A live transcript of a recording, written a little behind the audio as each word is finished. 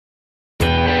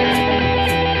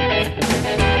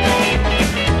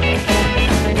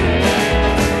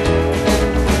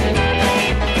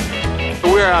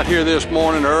trout here this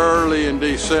morning, early in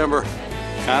December.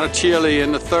 Kind of chilly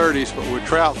in the 30s, but we're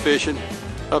trout fishing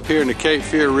up here in the Cape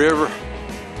Fear River.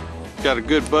 Got a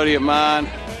good buddy of mine.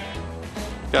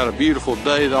 Got a beautiful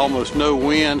day, almost no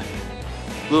wind.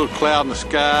 Little cloud in the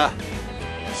sky.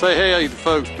 Say hey to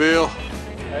folks, Bill.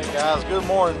 Hey guys, good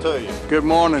morning to you. Good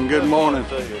morning, good morning.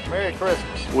 To you. Merry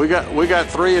Christmas. We got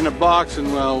 3 in the box,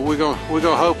 and we're gonna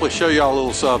hopefully show y'all a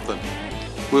little something.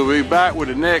 We'll be back with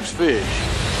the next fish.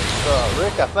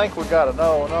 Rick, I think we got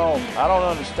another one. I don't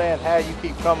understand how you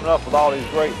keep coming up with all these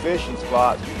great fishing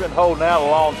spots. You've been holding out a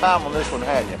long time on this one,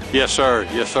 haven't you? Yes, sir.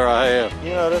 Yes, sir, I have.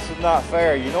 You know, this is not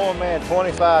fair. You know a man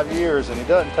 25 years and he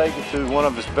doesn't take you to one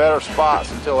of his better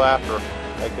spots until after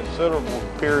a considerable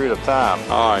period of time.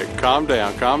 All right, calm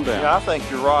down, calm down. Yeah, I think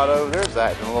your rod over there is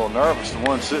acting a little nervous, the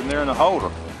one sitting there in the holder.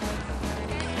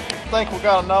 I think we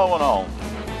got another one on.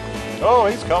 Oh,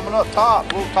 he's coming up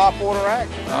top, a little top water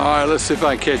action. All right, let's see if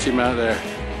I can catch him out there.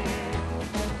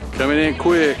 Coming in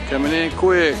quick, coming in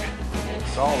quick.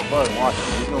 Saw the boat, watch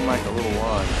him, he's gonna make a little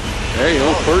run. There you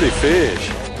go, pretty fish.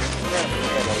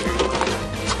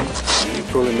 You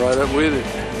pull him right up with it,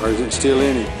 or is it still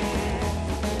in him?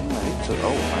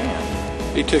 Oh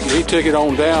man. He took it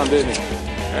on down, didn't he?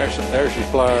 There's some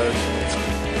pliers.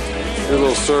 Did a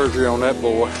little surgery on that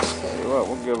boy. Tell you what,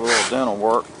 we'll give a little dental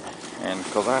work. And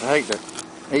because I'd hate to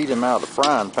eat him out of the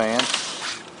frying pan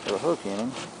with a hook in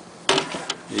him.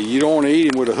 Yeah, you don't want to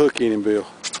eat him with a hook in him, Bill.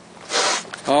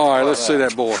 All right, let's see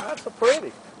that boy. That's a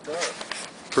pretty.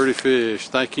 Pretty fish.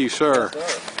 Thank you, sir.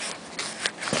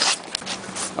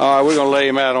 All right, we're going to lay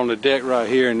him out on the deck right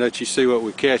here and let you see what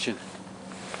we're catching.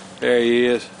 There he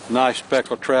is. Nice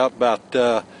speckled trout.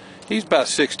 He's about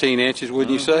 16 inches,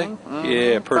 wouldn't you say?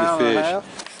 Yeah, pretty fish.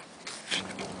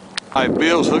 All right,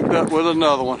 Bill's hooked up with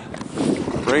another one.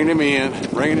 Bring him in,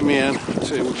 bring him in.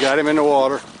 See, we got him in the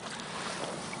water.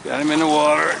 Got him in the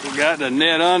water. We got the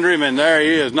net under him, and there he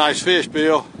is. Nice fish,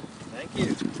 Bill. Thank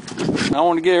you. I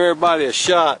want to give everybody a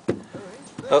shot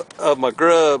of my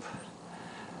grub.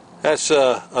 That's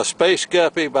a space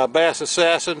guppy by Bass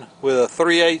Assassin with a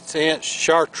 3/8 inch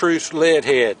chartreuse lead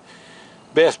head.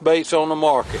 Best baits on the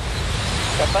market.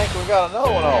 I think we got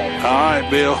another one on. All right,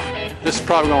 Bill. This is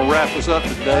probably going to wrap us up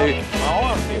today. My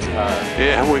arm gets tired.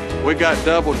 Yeah, we got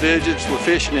double digits. We're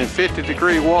fishing in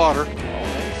 50-degree water. Oh,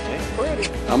 that's pretty.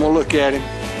 I'm going to look at him.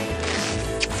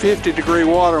 50-degree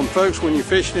water. And folks, when you're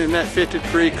fishing in that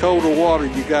 50-degree colder water,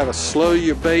 you got to slow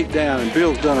your bait down. And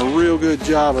Bill's done a real good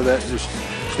job of that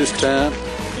this time.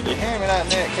 Can you hand me that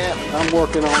net, Captain? I'm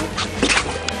working on it.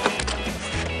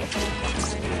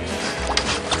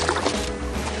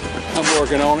 I'm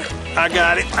working on it. I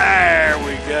got it. There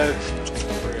we go.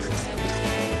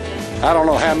 I don't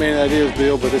know how many that is,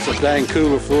 Bill, but it's a dang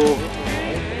cooler full.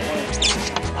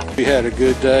 We had a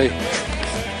good day.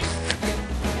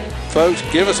 Folks,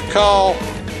 give us a call.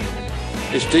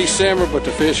 It's December, but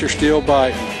the fish are still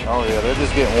biting. Oh yeah, they're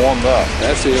just getting warmed up.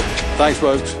 That's it. Thanks,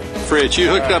 folks. Fritz, you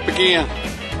hooked up again.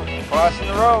 Twice in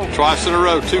a row. Twice in a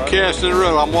row. 2 casts in a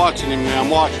row. I'm watching him now. I'm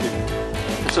watching him.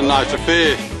 It's a nicer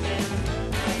fish.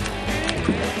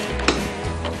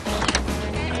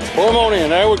 Pull him on in.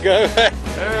 There we go.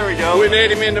 There we go. We let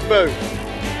him in the boat.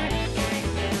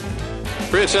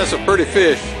 Fritz, that's a pretty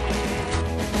fish.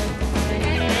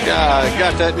 God,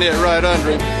 got that net right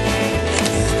under him.